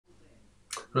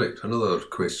Right, another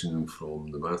question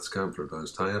from the Maths Camp for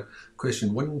Advanced Higher.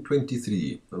 Question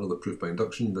 123, another proof by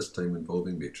induction, this time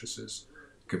involving matrices.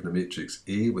 Given a matrix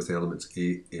A with elements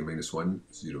A, A minus 1,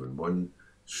 0 and 1,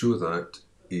 show that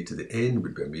A to the n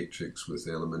would be a matrix with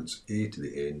elements A to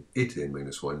the n, A to the n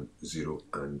minus 1, 0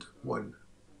 and 1.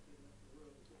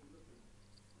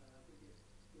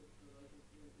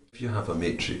 If you have a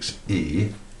matrix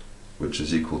A, which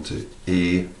is equal to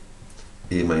A,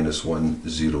 A minus 1,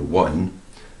 0, 1,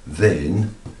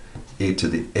 then A to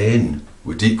the n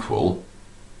would equal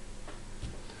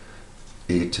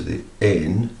A to the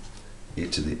n, A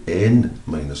to the n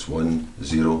minus 1,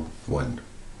 0, 1.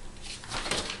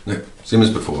 Now, same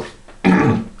as before,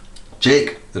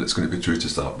 check that it's going to be true to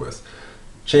start with.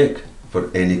 Check for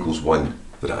n equals 1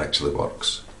 that it actually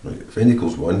works. Right? If n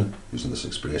equals 1, using this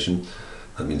expression,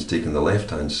 that means taking the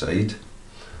left-hand side,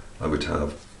 I would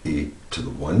have A to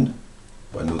the 1,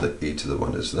 but I know that A to the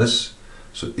 1 is this,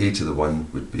 so A to the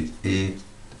 1 would be A,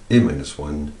 A minus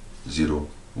 1, 0,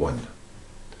 1.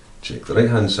 Check the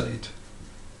right-hand side,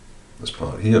 this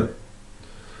part here.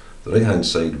 The right-hand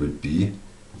side would be,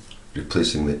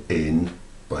 replacing the n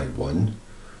by 1,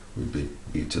 would be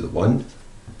A to the 1,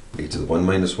 A to the 1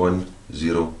 minus 1,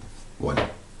 0, 1.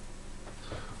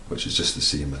 Which is just the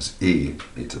same as A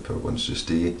to the power 1 is just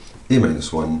A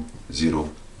minus 1, 0,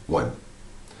 1.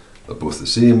 They're both the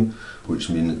same, which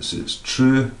means it's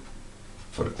true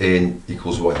for n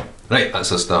equals 1. Right,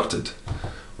 that's us started.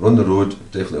 We're on the road,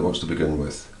 definitely works to begin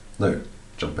with. Now,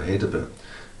 jump ahead a bit,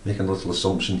 make a little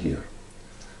assumption here.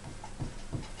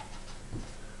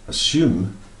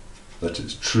 Assume that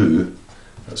it's true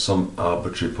at some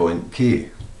arbitrary point k.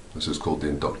 This is called the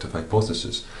inductive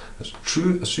hypothesis. It's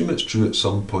true, assume it's true at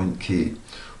some point k.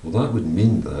 Well, that would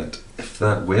mean that if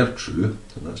that were true,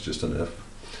 and that's just an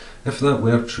if that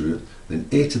were true, then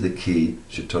A to the k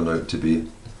should turn out to be,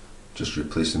 just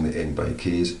replacing the n by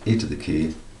k's, A to the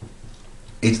k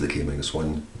minus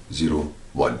 1, 0,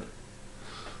 1.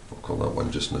 I'll call that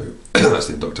 1 just now. That's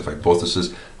the inductive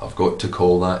hypothesis. I've got to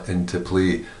call that into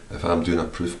play if I'm doing a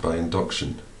proof by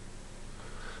induction.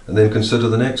 And then consider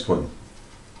the next one.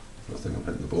 I think I'm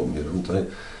hitting the bottom here, haven't I?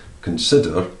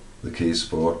 Consider the case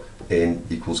for n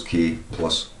equals k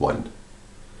plus 1.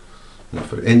 Now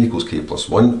for n equals k plus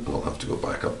 1, I'll have to go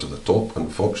back up to the top,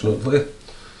 unfortunately.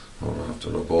 Or I'll have to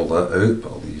rub all that out,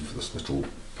 but I'll leave this little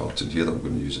part in here that I'm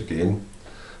going to use again.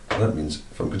 And that means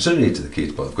if I'm considering a to the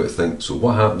k, but I've got to think, so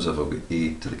what happens if I've got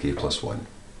a to the k plus 1?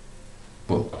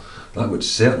 Well, that would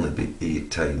certainly be a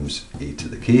times a to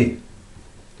the k.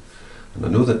 And I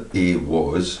know that a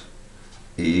was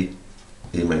a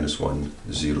minus 1,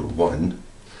 0, 1,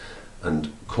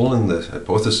 and calling the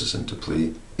hypothesis into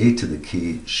play, a to the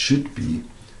k should be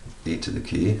a to the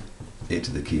k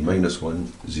minus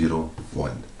 1, 0,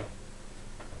 1,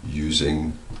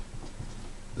 using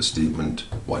the statement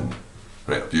 1.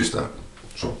 Right, I've used that.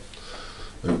 So,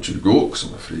 out you go, because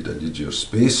I'm afraid I need your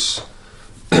space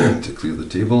to clear the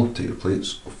table, take your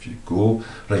plates, off you go.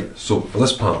 Right, so for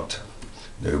this part,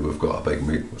 now we've got a big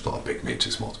matrix, it's not a big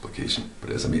matrix multiplication,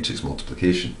 but it is a matrix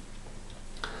multiplication.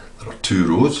 There are 2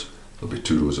 rows, there'll be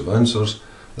 2 rows of answers.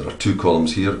 There are 2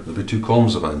 columns here, there'll be 2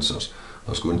 columns of answers.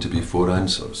 There's going to be 4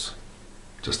 answers.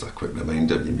 Just a quick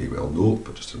reminder, you may well know,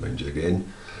 but just to remind you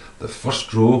again, the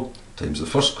first row times the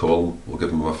first column will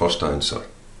give me my first answer.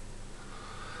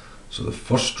 So the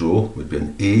first row would be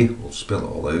an A, we'll spell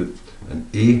it all out, an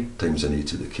A times an A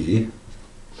to the k,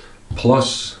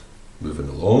 plus, moving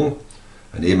along,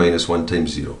 an A minus 1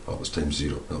 times 0. That was times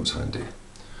 0, that was handy.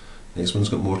 Next one's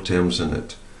got more terms in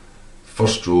it.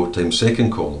 First row times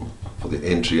second column, for the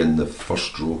entry in the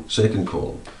first row, second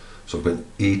column. So I've got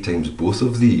A times both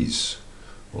of these.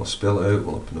 Will I spell it out?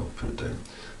 Well, no, I'll put it down.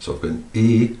 So I've got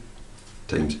A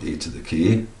times A to the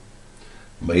k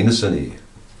minus an A.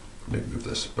 Let me move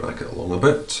this bracket along a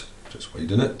bit, just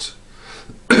widen it.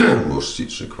 More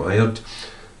seats required.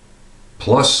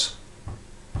 Plus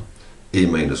A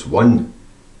minus 1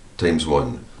 times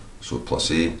 1. So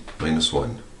plus A minus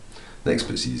 1. Next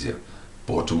bit's easier.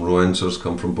 Bottom row answers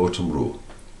come from bottom row.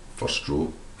 First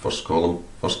row, first column,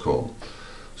 first column.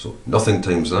 So nothing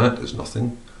times that is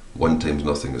nothing. 1 times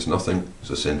nothing is nothing,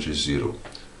 so essentially 0.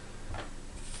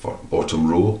 For bottom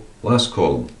row, last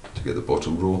column, to get the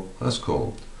bottom row, last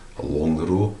column. Along the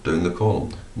row, down the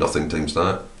column. Nothing times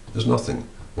that is nothing.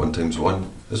 1 times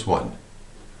 1 is 1.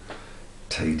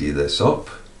 Tidy this up.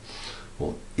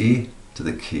 Well, A to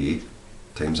the k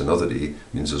times another A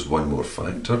means there's 1 more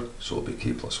factor, so it'll be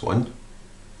k plus 1.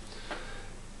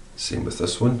 Same with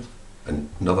this one. And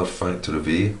another factor of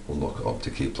A will knock it up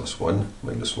to k plus 1,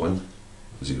 minus 1,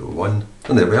 0, 1.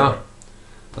 And there we are.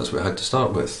 That's what I had to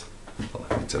start with.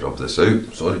 I need to rub this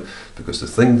out, sorry, because the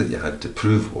thing that you had to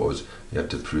prove was, you had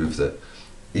to prove that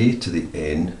a to the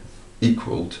n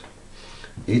equaled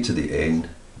a to the n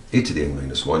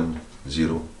minus 1,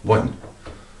 0, 1.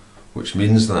 Which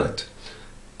means that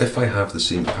if I have the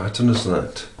same pattern as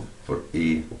that for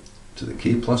a to the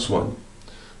k plus 1,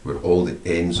 where all the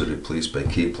n's are replaced by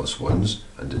k plus 1's,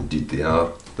 and indeed they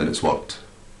are, then it's worked.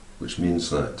 Which means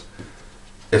that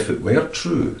if it were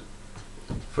true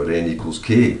for n equals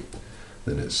k,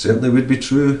 then it certainly would be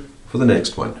true for the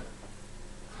next one.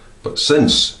 But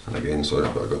since, and again, sorry,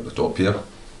 I've got to go up the top here,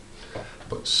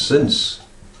 but since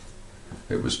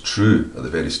it was true at the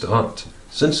very start,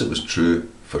 since it was true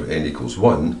for n equals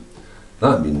 1,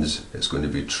 that means it's going to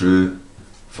be true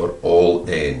for all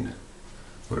n,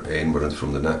 where n were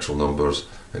from the natural numbers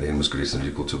and n was greater than or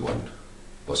equal to 1,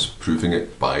 thus proving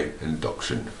it by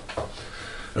induction.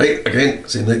 Right, again,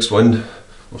 see the next one,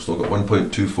 we've still got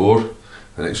 1.24.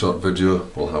 The next short video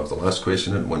we'll have the last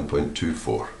question in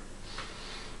 1.24.